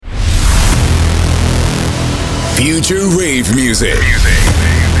Future rave music.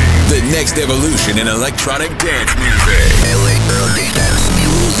 The next evolution in electronic dance music. Electronic dance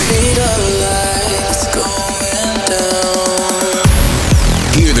music.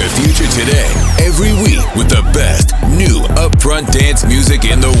 Hear the future today, every week with the best new upfront dance music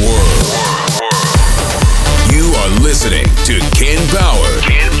in the world. You are listening to Ken Bauer.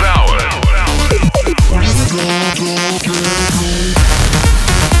 Ken Bauer.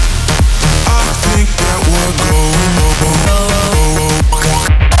 I think that we're going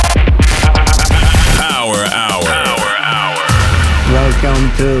Power Hour. Power Hour. Welcome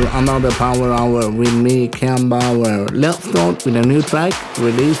to another Power Hour with me, Ken Bauer. Let's start with a new track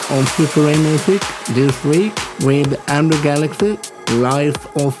released on Future Rave Music this week with Andrew Galaxy, Rise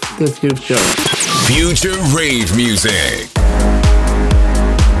of the Future. Future rave music.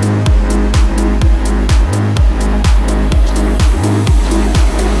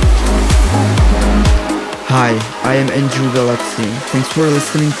 Hi, I am Andrew Galaxy. Thanks for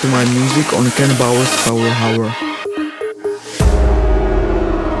listening to my music on Ken Bauer's Power Hour.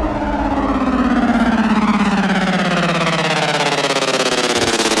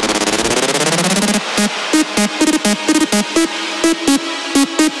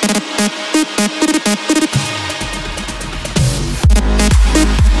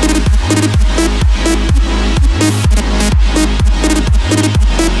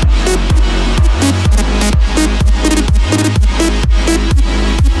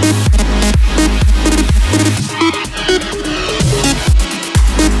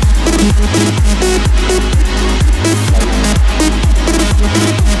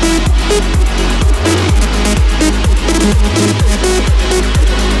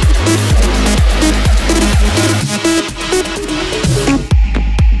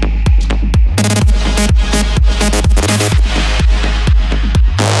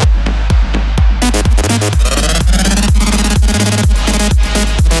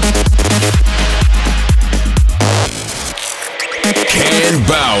 Ken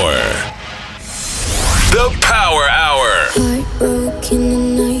Bauer. The Power Hour. Heartbroken and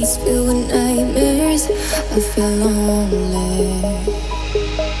nights filled with nightmares. I feel lonely.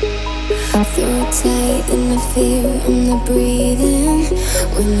 Throat tight and I fear I'm not breathing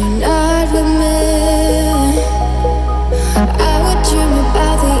when you're not with me. I would dream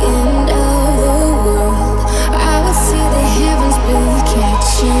about the end of the world. I would see the heavens blue,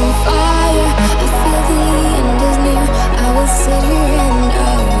 catching fire. I feel the end is near. I will sit here and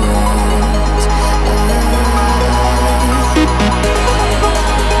watch.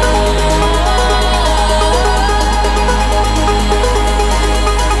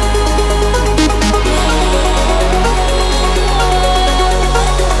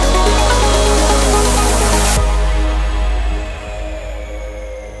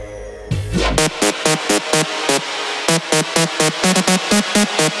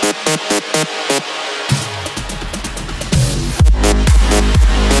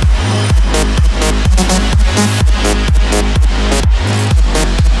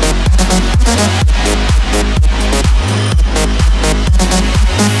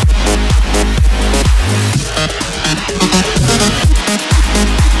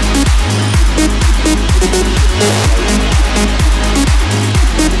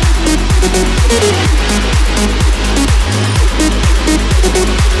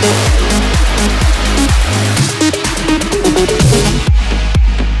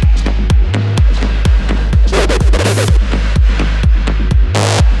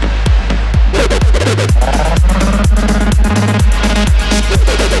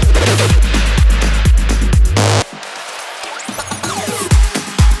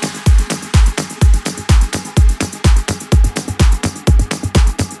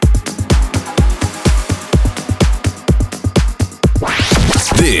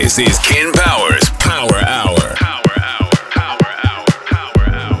 This is Ken Bauer's Power Hour. Power Hour. Power Hour. Power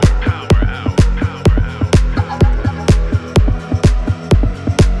Hour. Power Hour.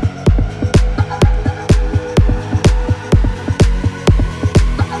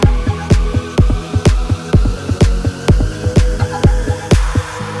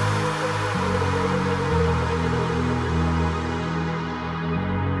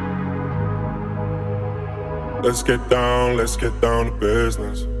 Let's get down to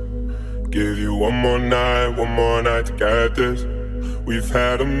business. Give you one more night to get this. We've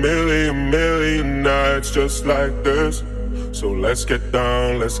had a million nights just like this. So let's get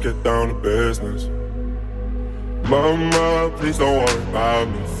down to business. Mama, please don't worry about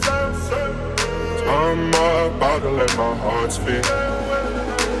me. I'm about to let my heart speak.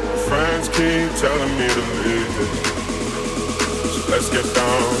 Friends keep telling me to leave this. So let's get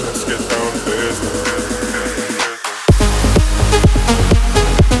down to business.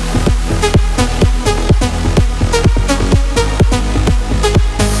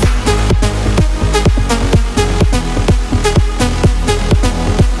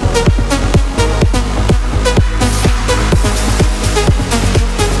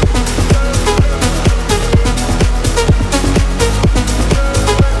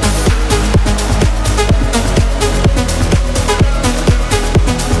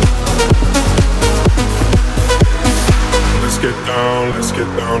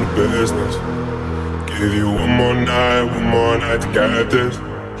 down to business. Give you one more night to get this.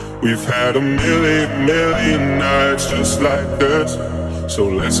 We've had a million nights just like this. So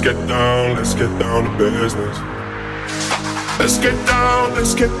let's get down to business. Let's get down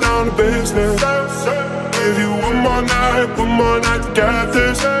to business. Give you one more night to get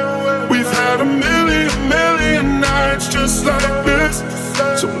this. We've had a million nights just like this.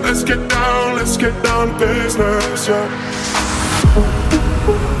 So let's get down to business, yeah.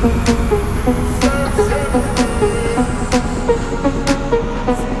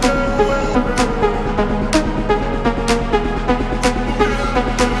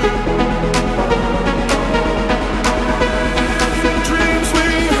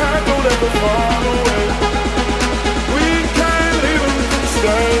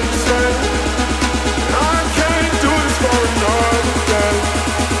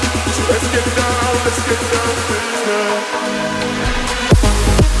 Let's get down to business.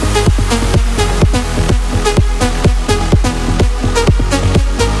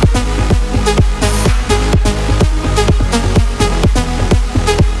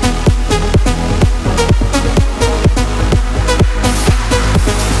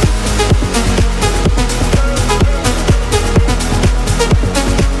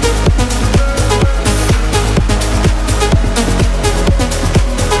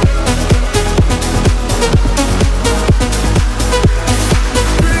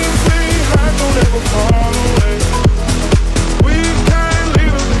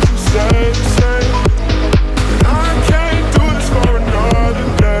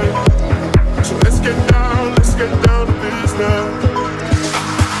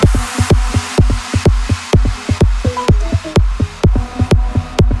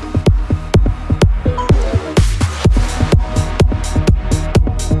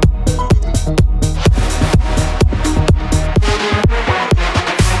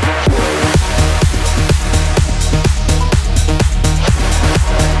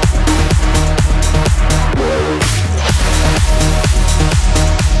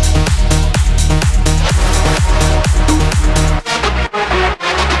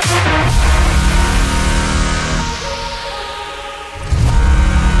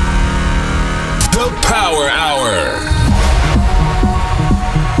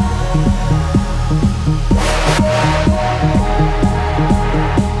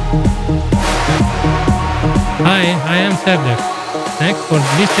 Thanks for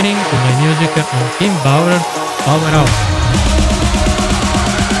listening to my music on Kim Bauer Power Hour.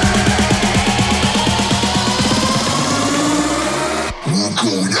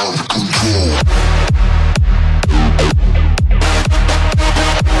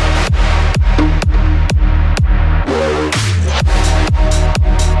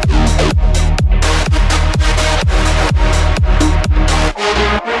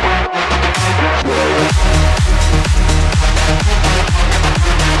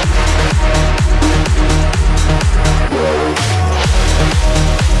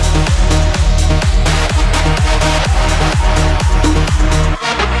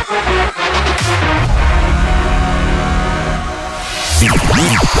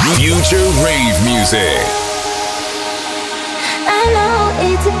 Future rave music. I know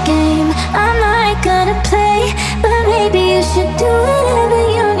it's a game I'm not gonna play, but maybe you should do whatever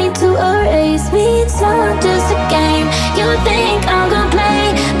you need to erase me. It's not just a game you think I'm gonna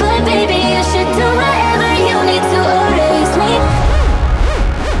play, but baby you should do whatever you need to erase me.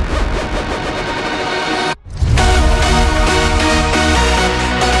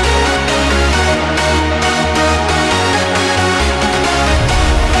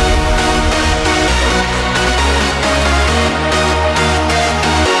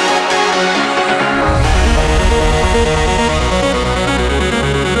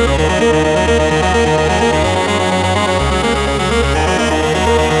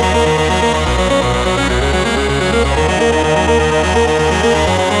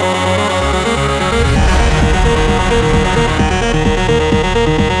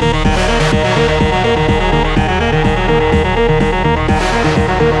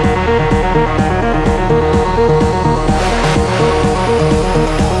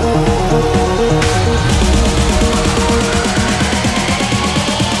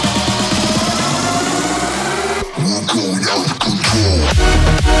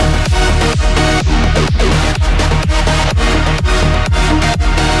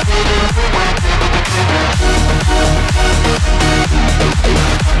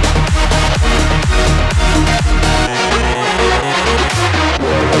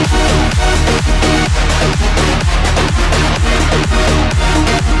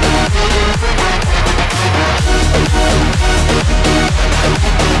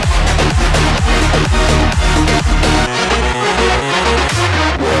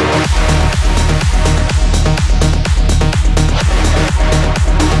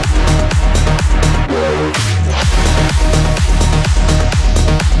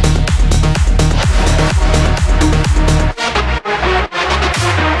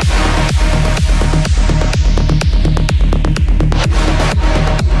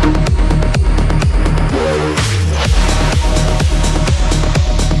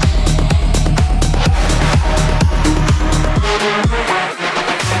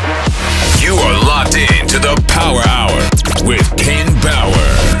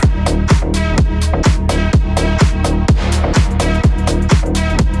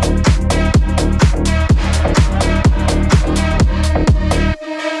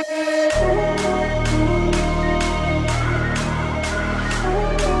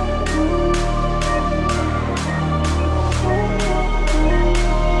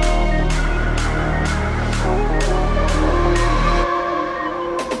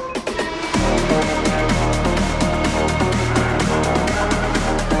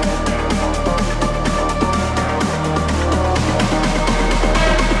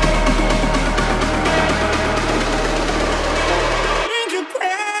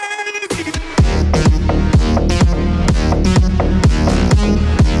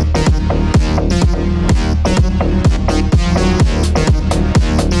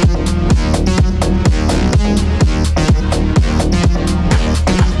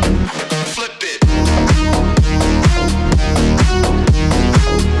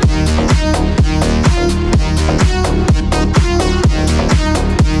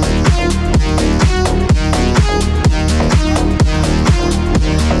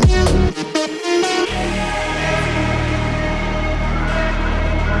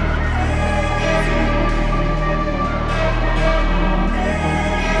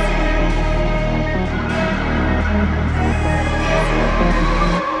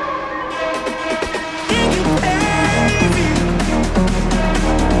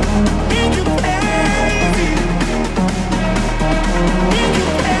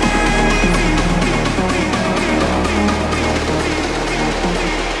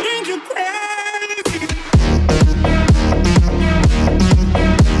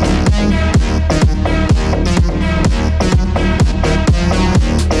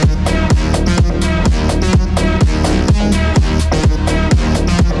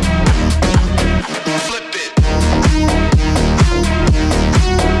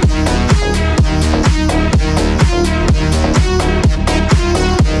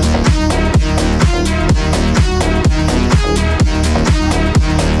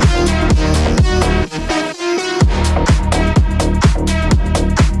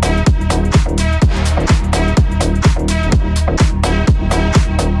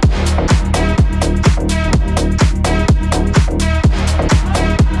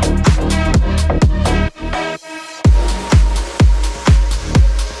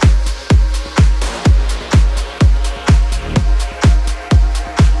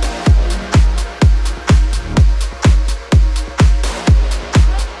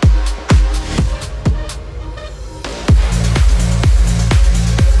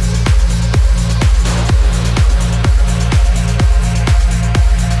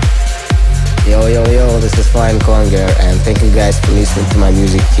 fine Conger, and thank you guys for listening to my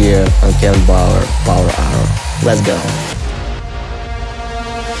music here on Ken Bauer Power Hour. Let's go.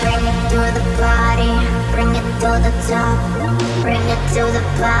 Bring it to the party, bring it to the top. Bring it to the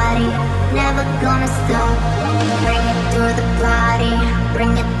party, never gonna stop. Bring it to the party,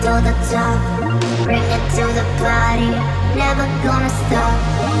 bring it to the top. Bring it to the party, never gonna stop.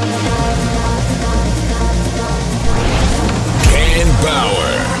 Ken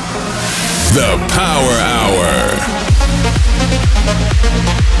Bauer, the Power Hour.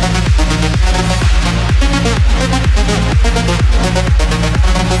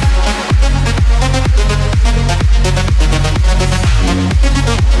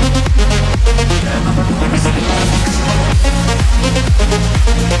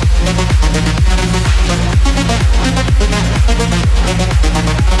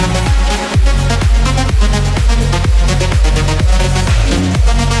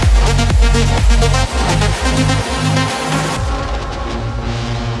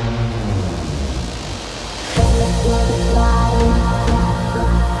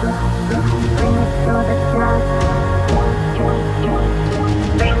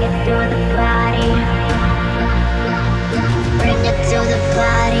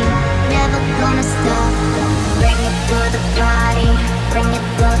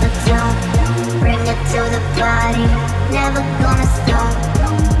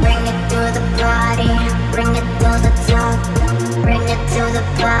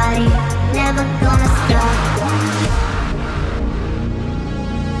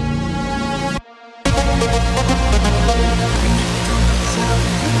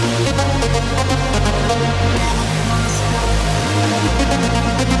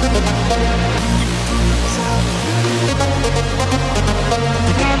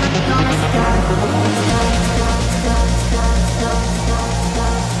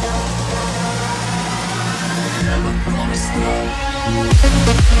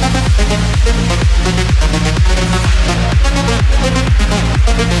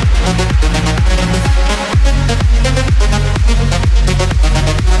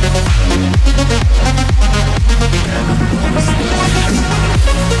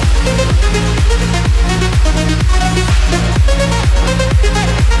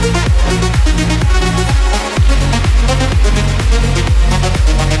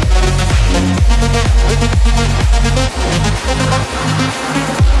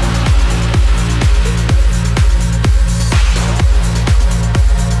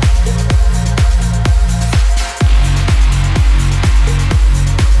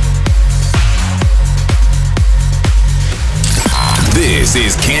 This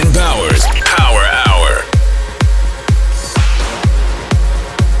is Ken Bauer's Power Hour.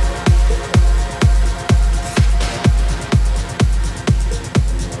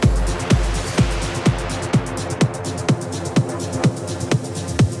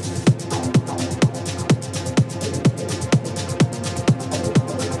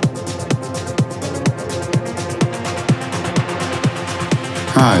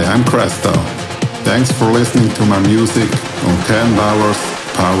 Hi, I'm Cresto. Thanks for listening to my music on Ken Bauer's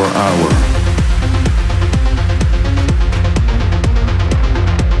Power Hour.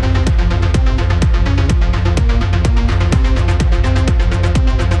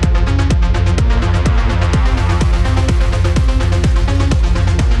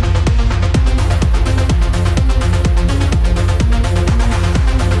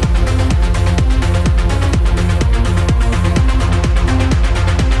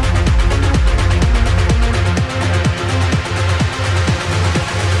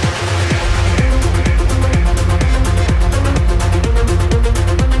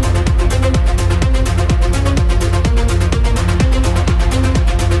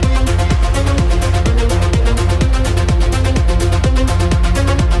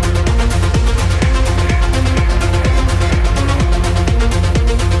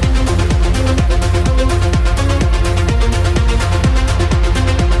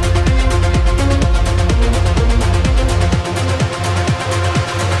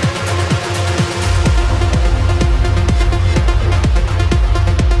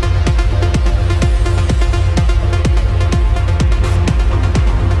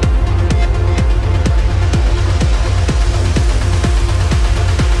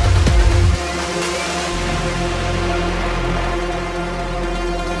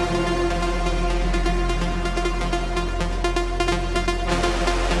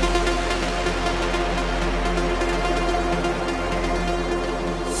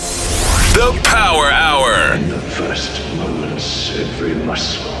 The Power Hour. In the first moments, every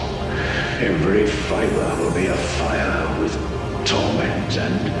muscle, every fiber will be afire with torment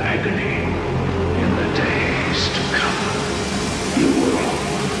and agony. In the day, days to come, you will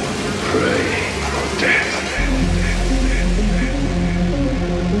pray for death.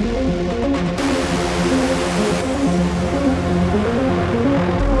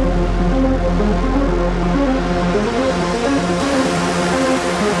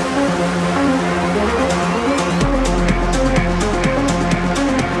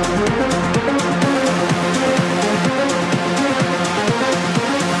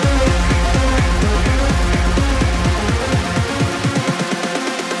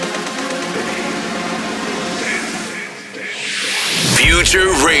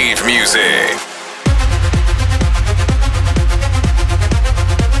 Future rave music.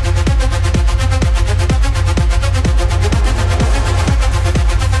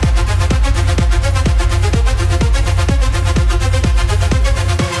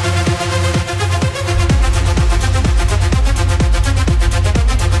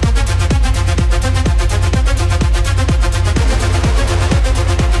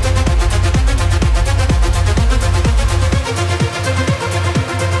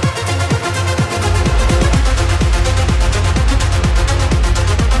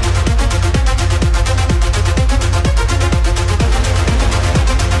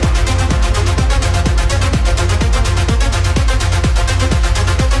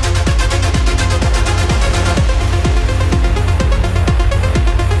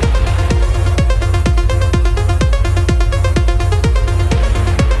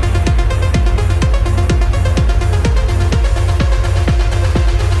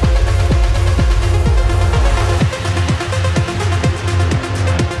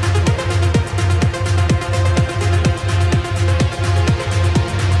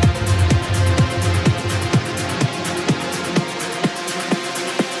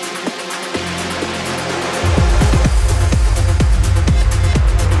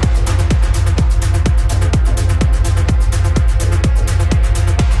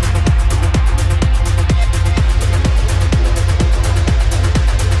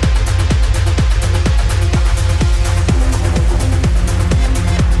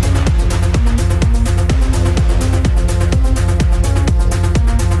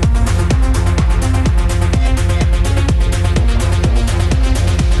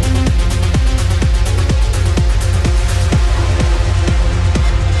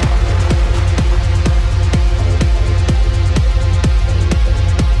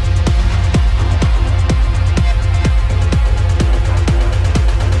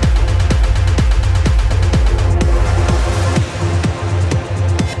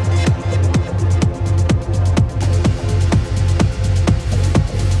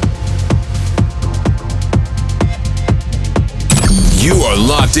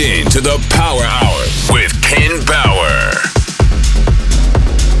 Locked in to the Power Hour with Ken Bauer.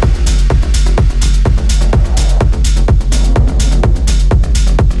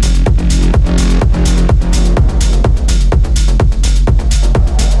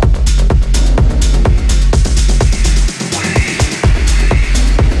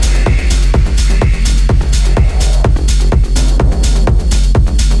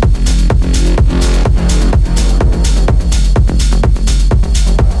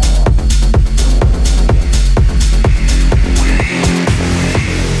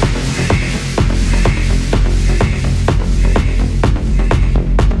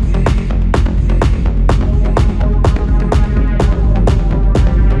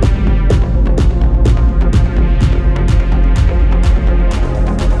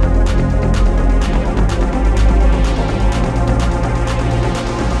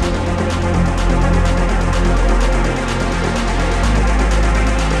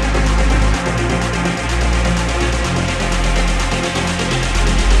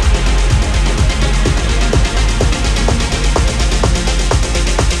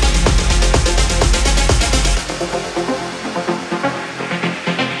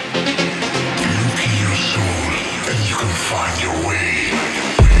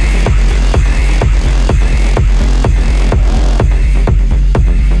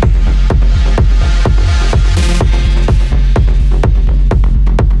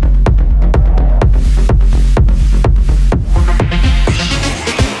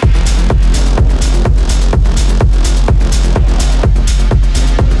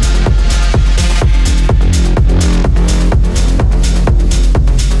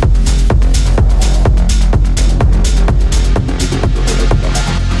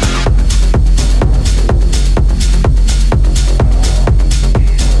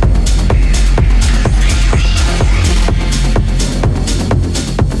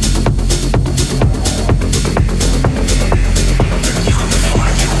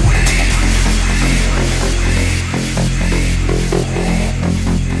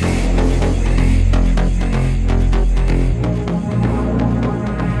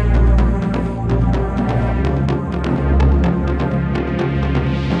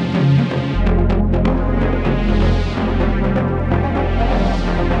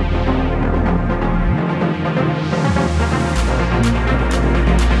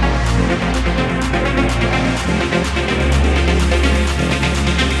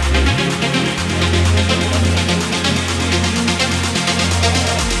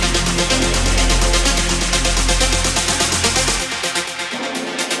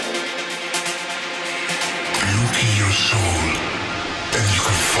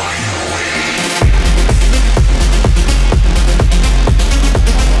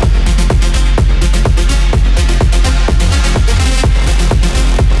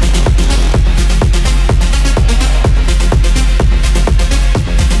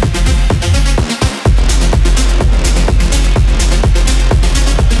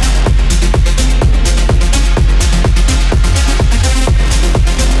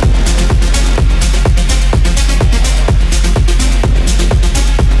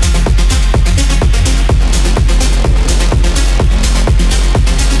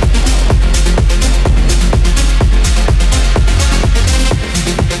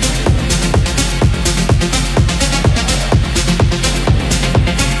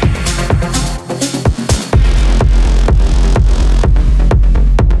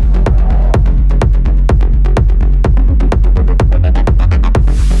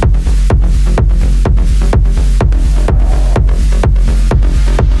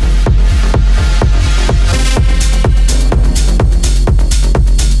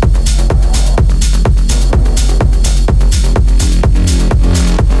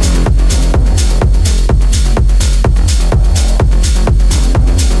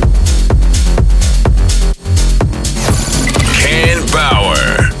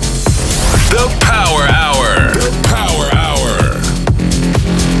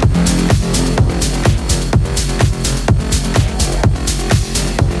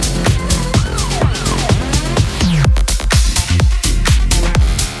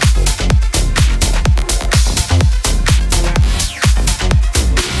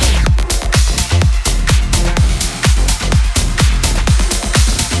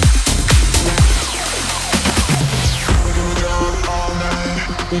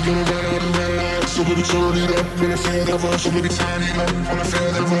 gonna run out the red light, so baby turn it up. When I feel that rush, so baby turn it up. When I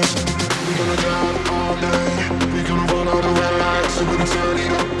feel that rush, we gonna drive all night. We gonna run out the red light, so baby turn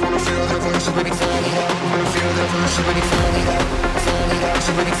it up. When I feel that rush, so baby turn it up. When I feel that rush, so baby turn it up. Turn it up,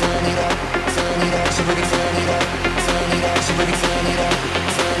 so baby turn it up. Turn it up, so baby turn it up. Turn it up, so baby turn it up.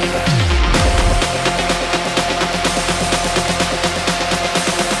 Turn it up.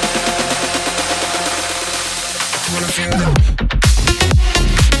 When I feel that.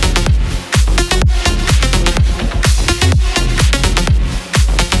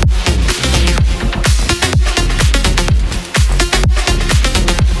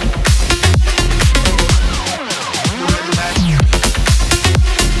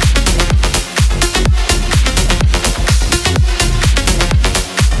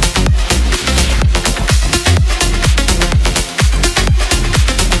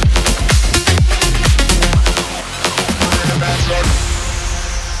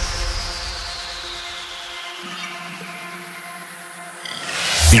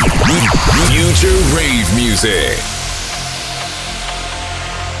 Future rave music.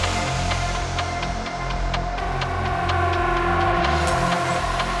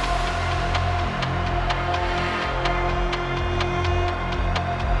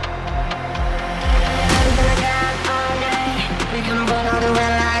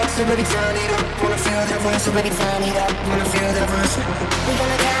 Somebody turn it up, wanna feel that voice. Somebody turn it up, wanna feel that voice. We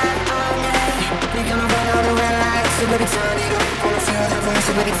gonna drive all night. We gonna run all the red lights. Somebody turn it up, wanna feel that voice.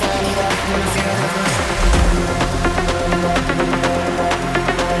 Somebody turn it up, wanna feel that voice.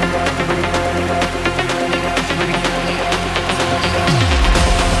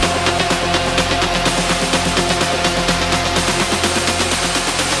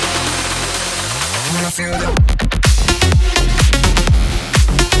 Wanna feel that.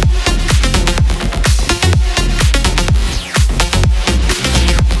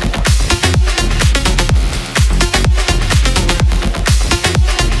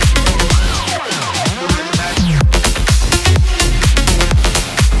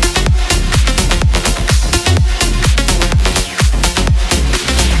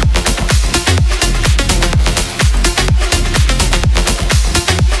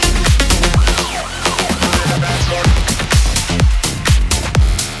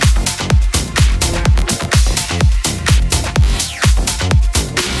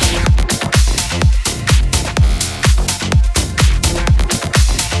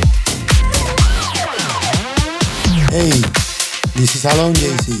 Hey, this is Alon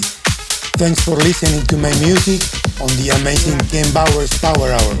JC. Thanks for listening to my music on the amazing Ken Bauer's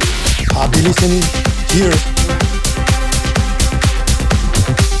Power Hour. Happy listening. Cheers.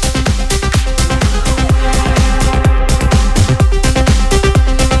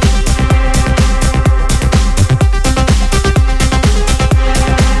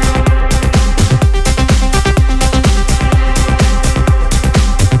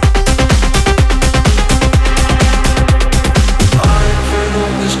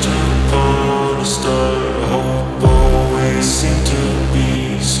 Seemed to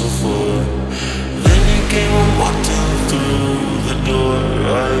be so fun. Then you came on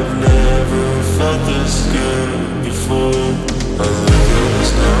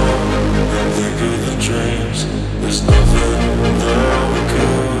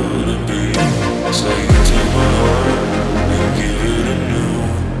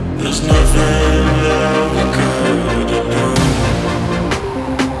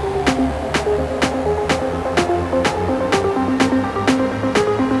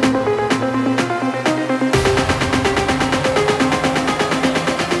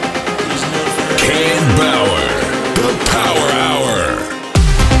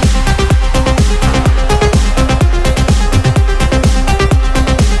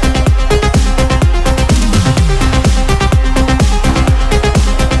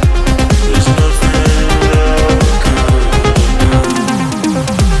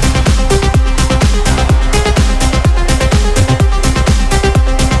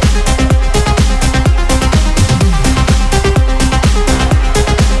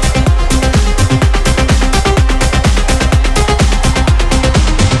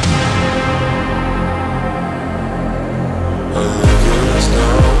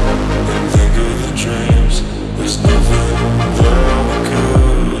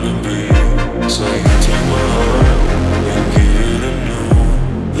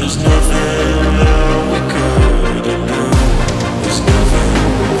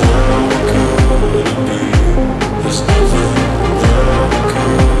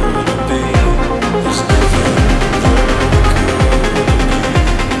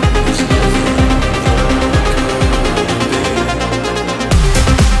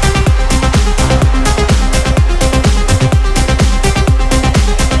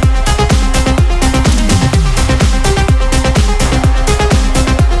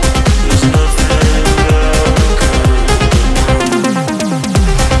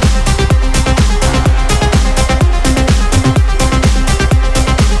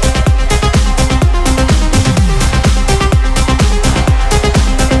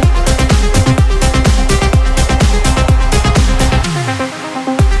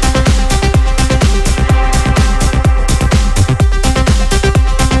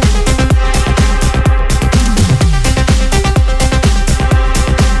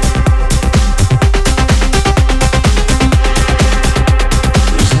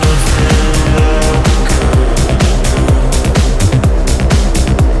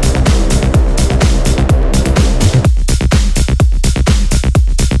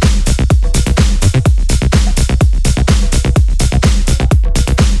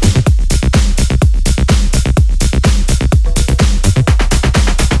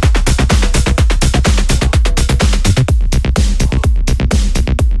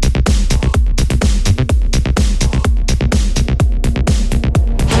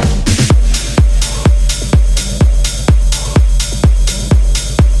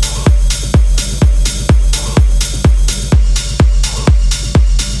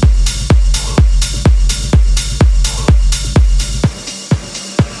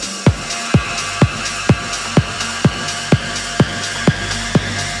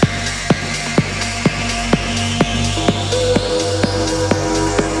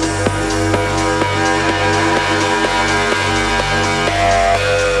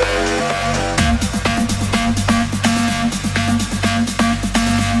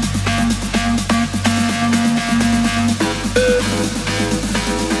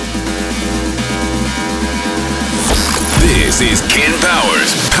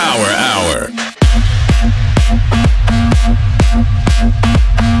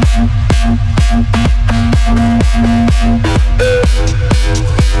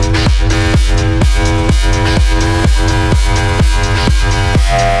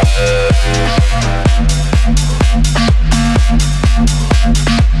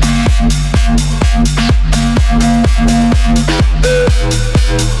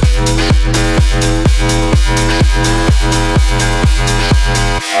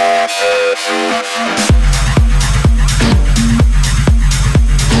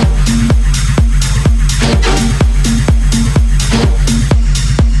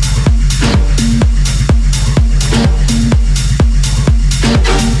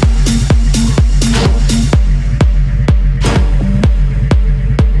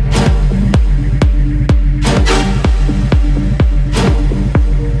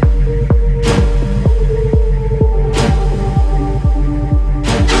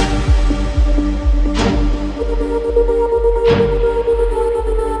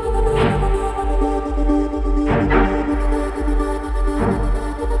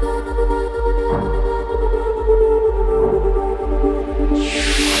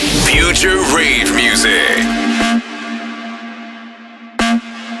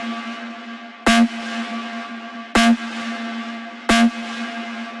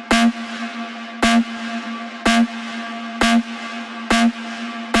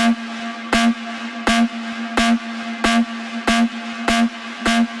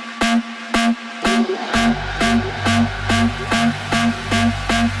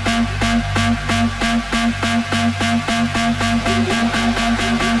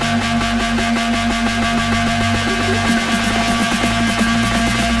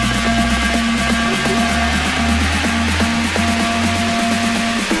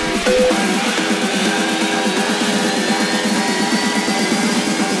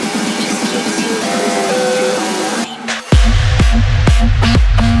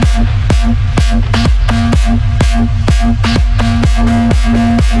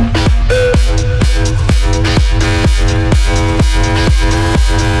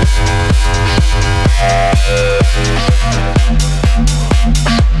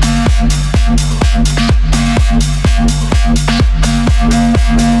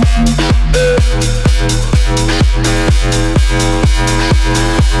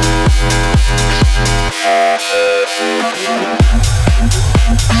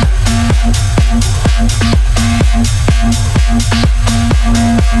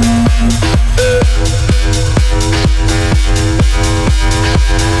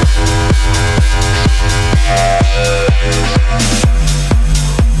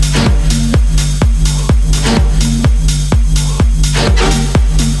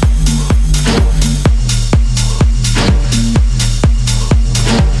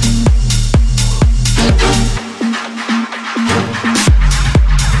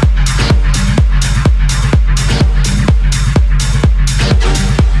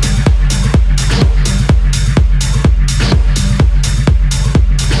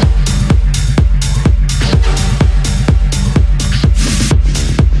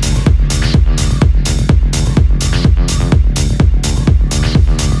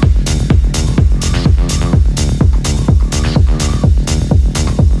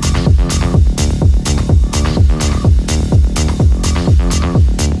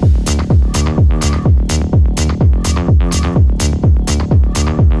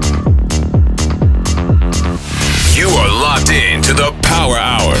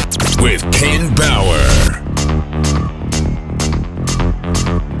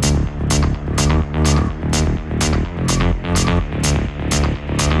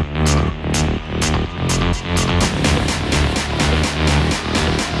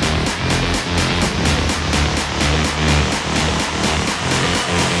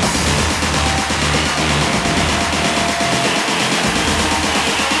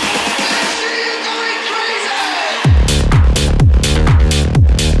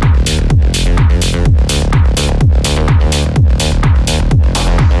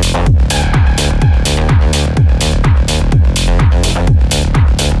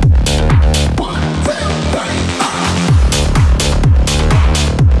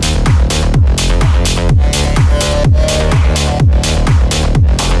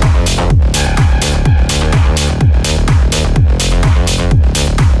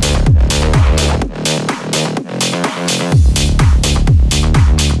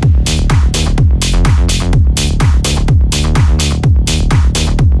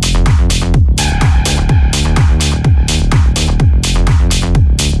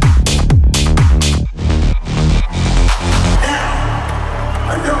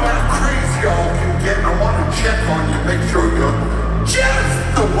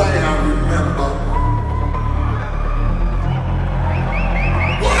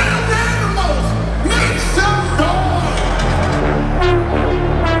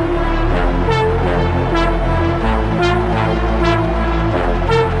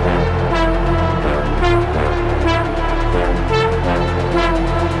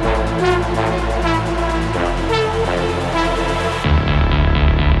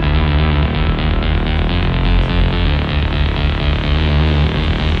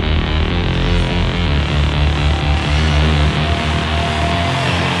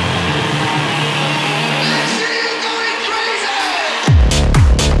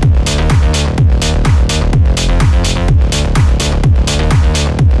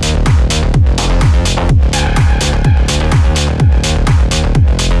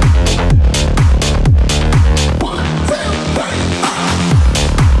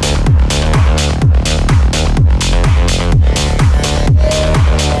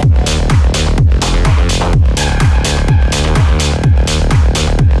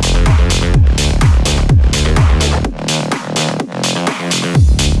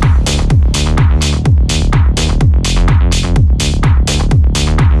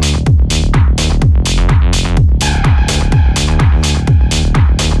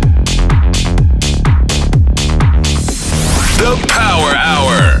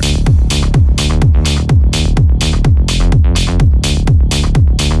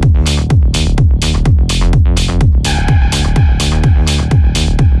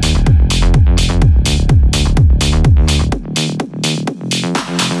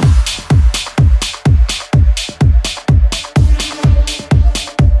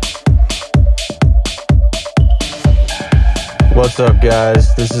What's up,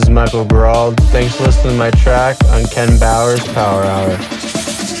 guys? This is Michael Gerald. Thanks for listening to my track on Ken Bauer's Power Hour.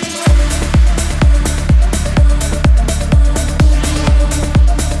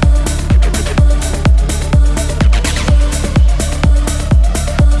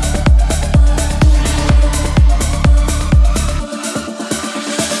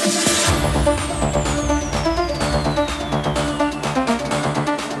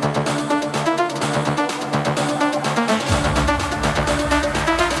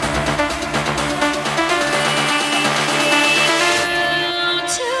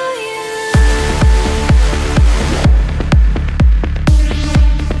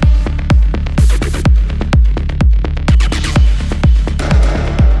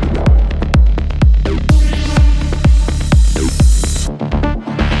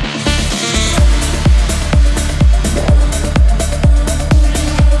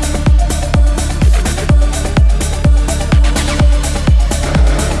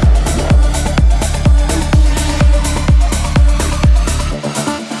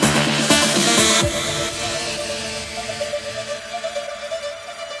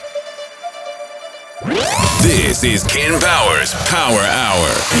 This is Ken Bauer's Power Hour.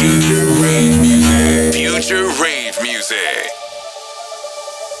 Future rave music. Future rave music.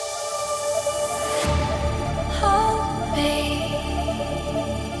 Hold me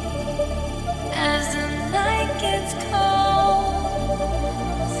as the night gets cold.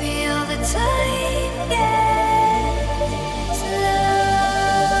 Feel the time get slow.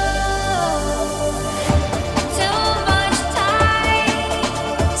 Too much time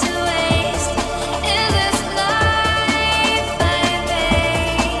to waste in this life I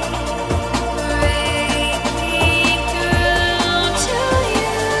made. Breaking through to you.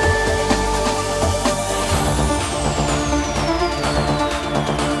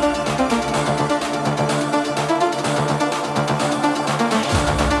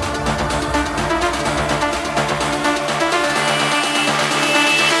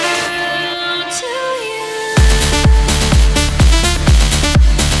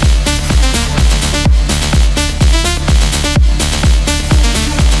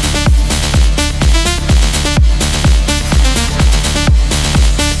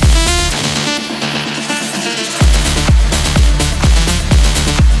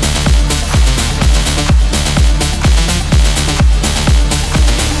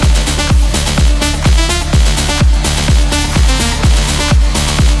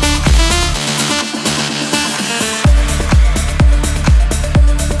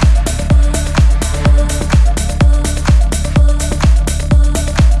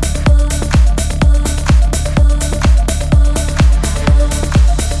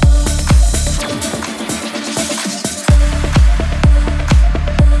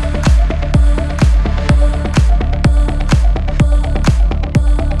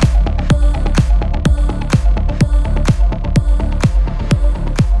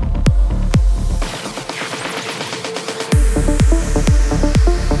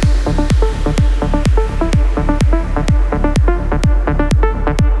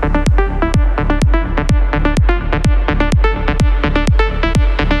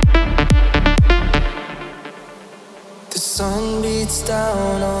 The sun beats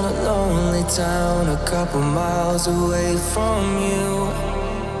down on a lonely town a couple miles away from you.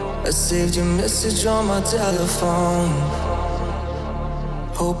 I saved your message on my telephone,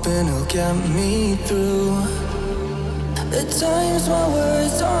 hoping it'll get me through. At times my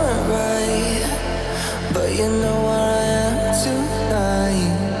words aren't right, but you know where I am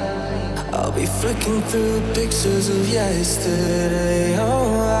tonight. I'll be flicking through pictures of yesterday,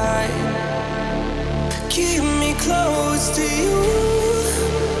 alright. Keep me close to you.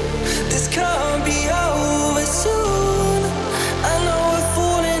 This can't be over soon. I know we're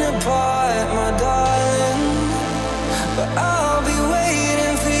falling apart, my darling, but I'll be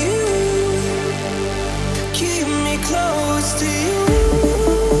waiting for you. Keep me close to you.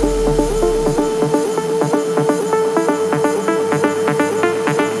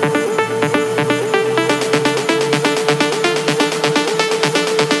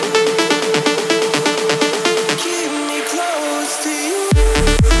 Keep me close to you.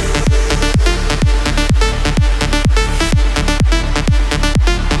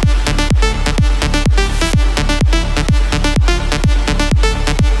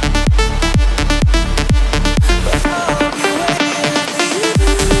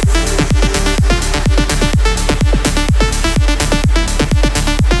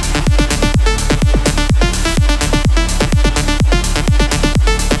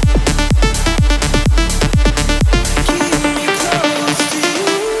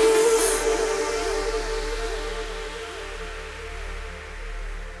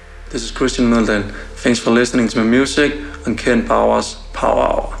 This is Christian Milden. Thanks for listening to my music on Ken Bauer's Power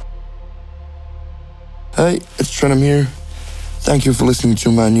Hour. Hey, it's Trenum here. Thank you for listening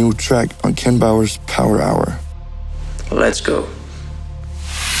to my new track on Ken Bauer's Power Hour. Let's go.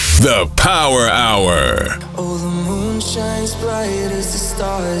 The Power Hour. Oh, the moon shines bright as the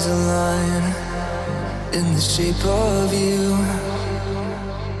stars align in the shape of you.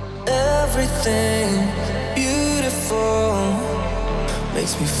 Everything beautiful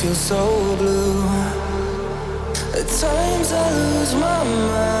makes me feel so blue. At times I lose my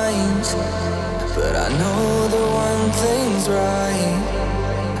mind, but I know the one thing's right,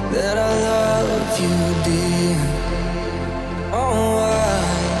 that I love you, dear. Oh,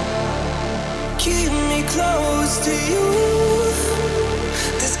 keep me close to you.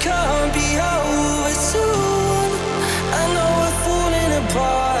 This can't be over soon. I know we're falling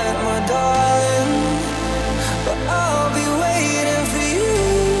apart, my darling, but I'll be waiting for you.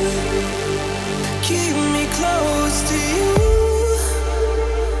 Keep me close to you.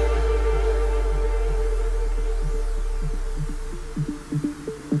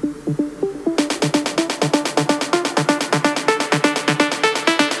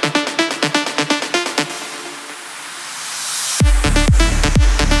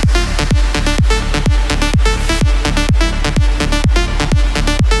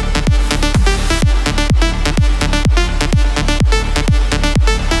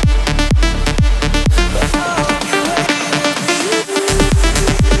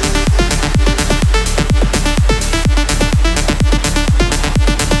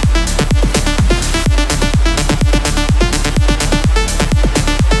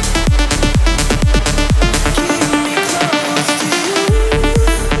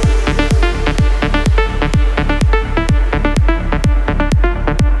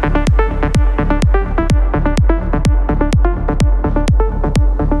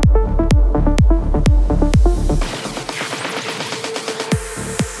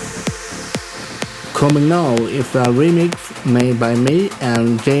 Coming now is a remix made by me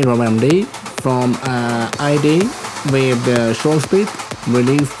and J. Romandy from ID with short speed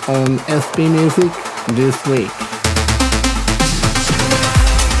released on SP Music this week.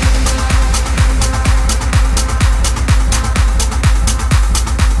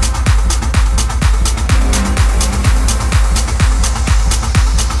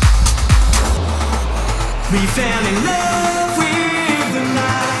 We fell in love with the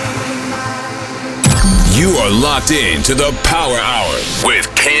night. You are locked in to the Power Hour with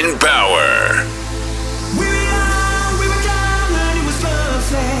Ken Bauer. We were young and it was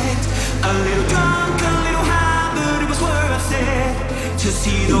perfect. A little drunk, a little high, but it was worth it. To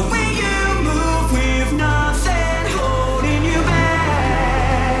see the way you move with nothing holding you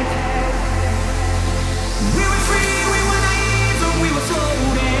back. We were free, we were naive, and we were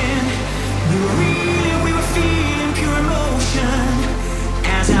floating. We were real, we were feeling pure emotion.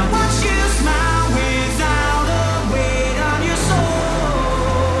 As I watched you smile without a weight on your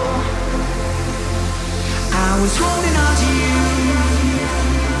soul, I was holding on to you.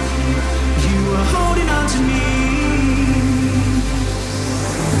 You were holding on to me.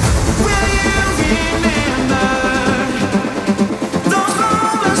 Will you remember those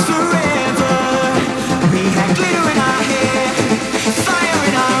moments forever? We had glitter in our hair, fire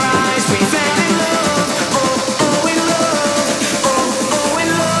in our eyes. We fell in love, oh, oh, in love, oh, oh, in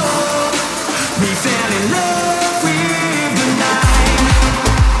love. We fell in love with the night.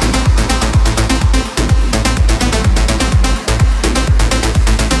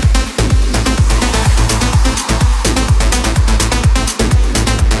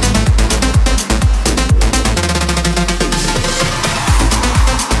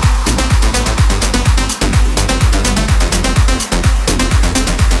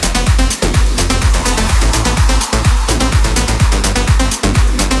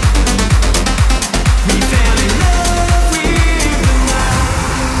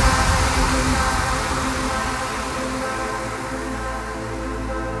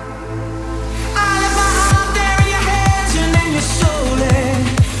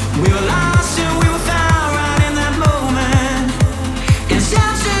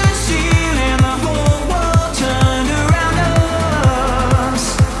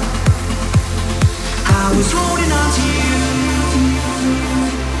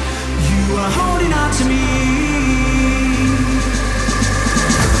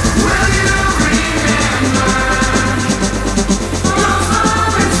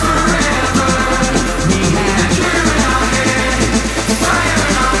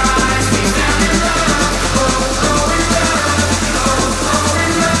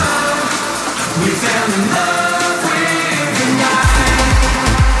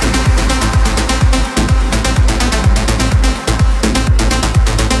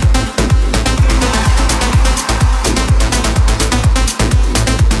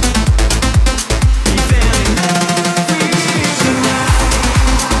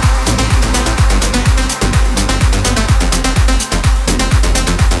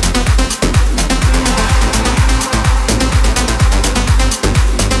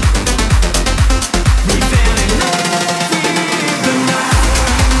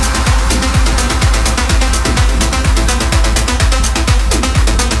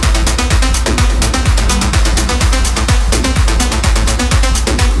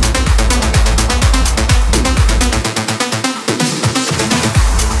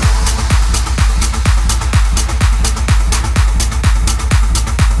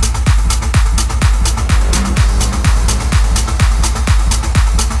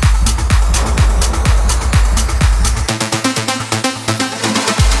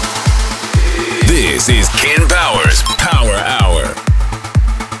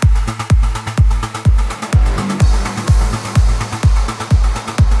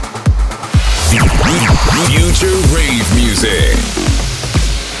 future rave music.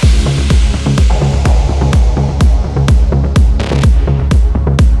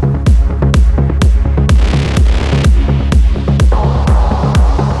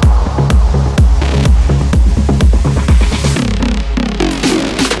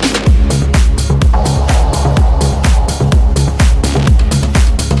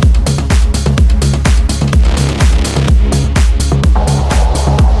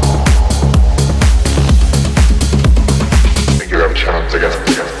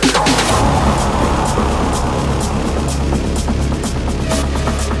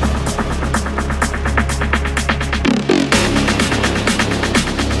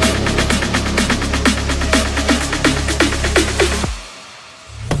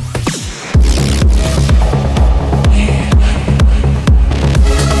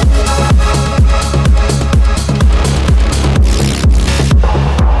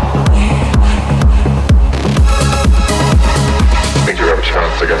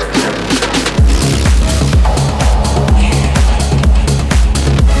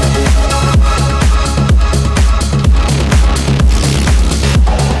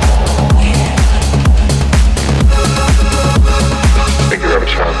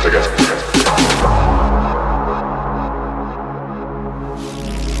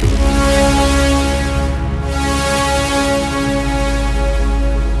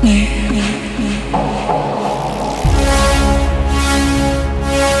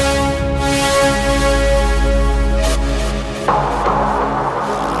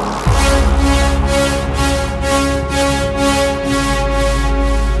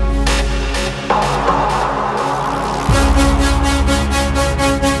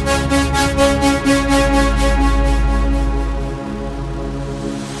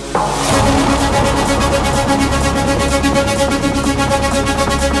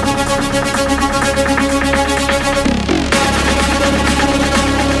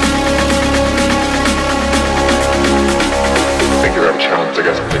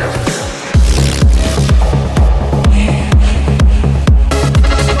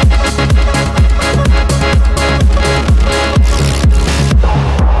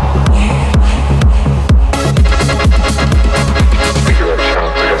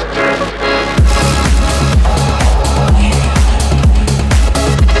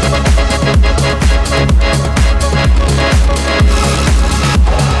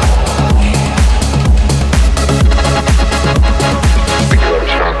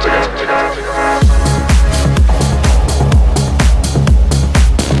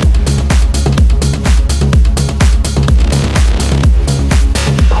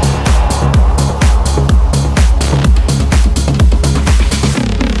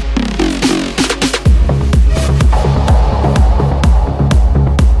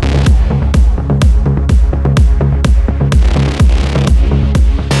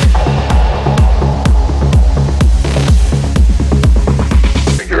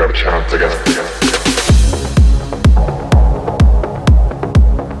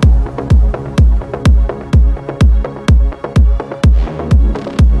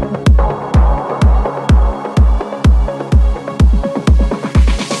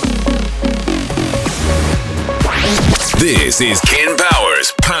 This is Ken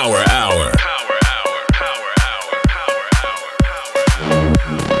Bauer's Power Hour.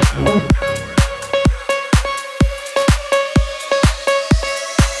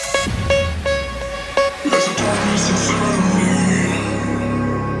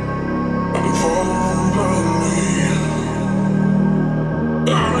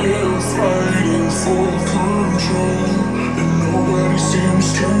 Control, and nobody seems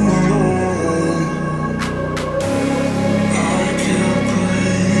to know. I can't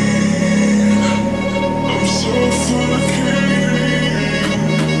breathe.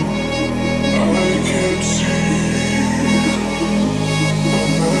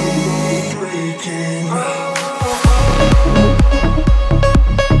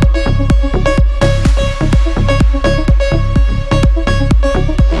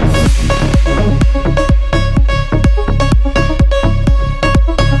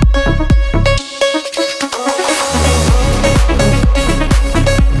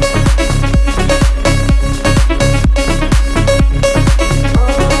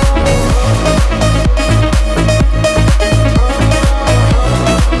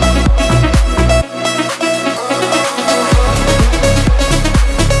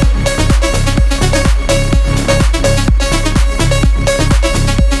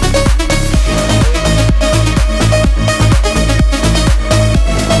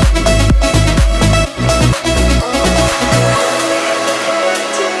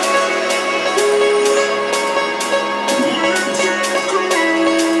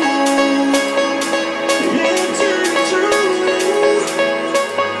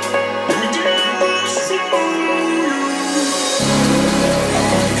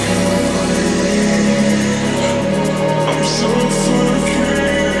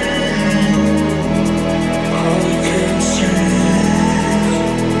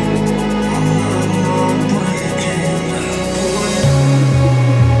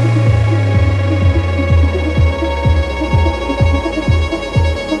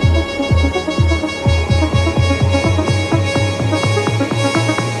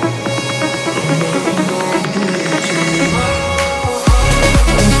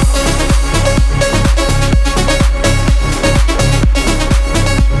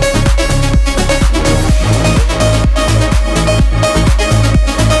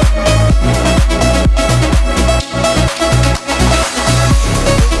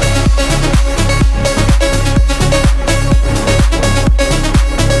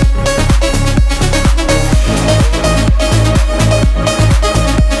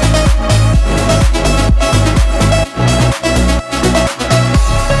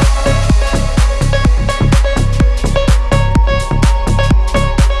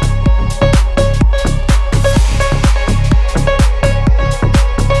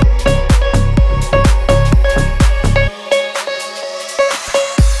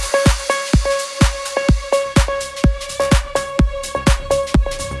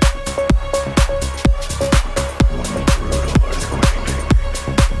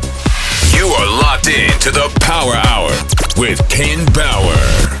 with Ken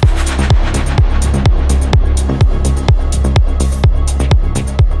Bauer.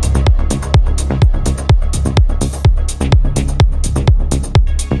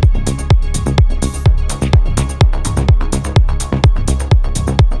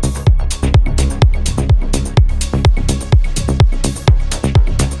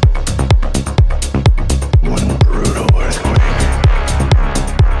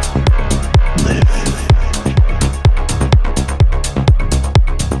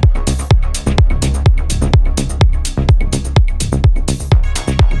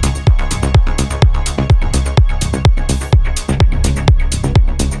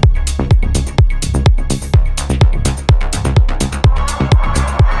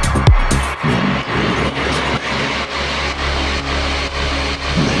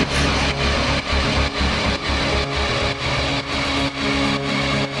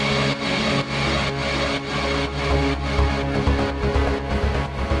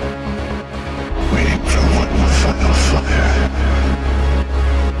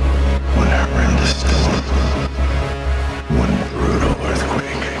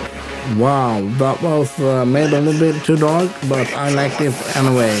 Wow, that was maybe a little bit too dark, but I liked it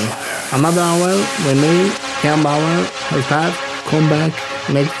anyway. Another hour with me, Ken Bauer, has passed. Come back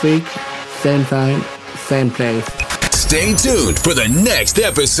next week, same time, same place. Stay tuned for the next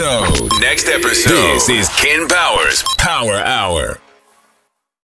episode. This is Ken Bauer's Power Hour.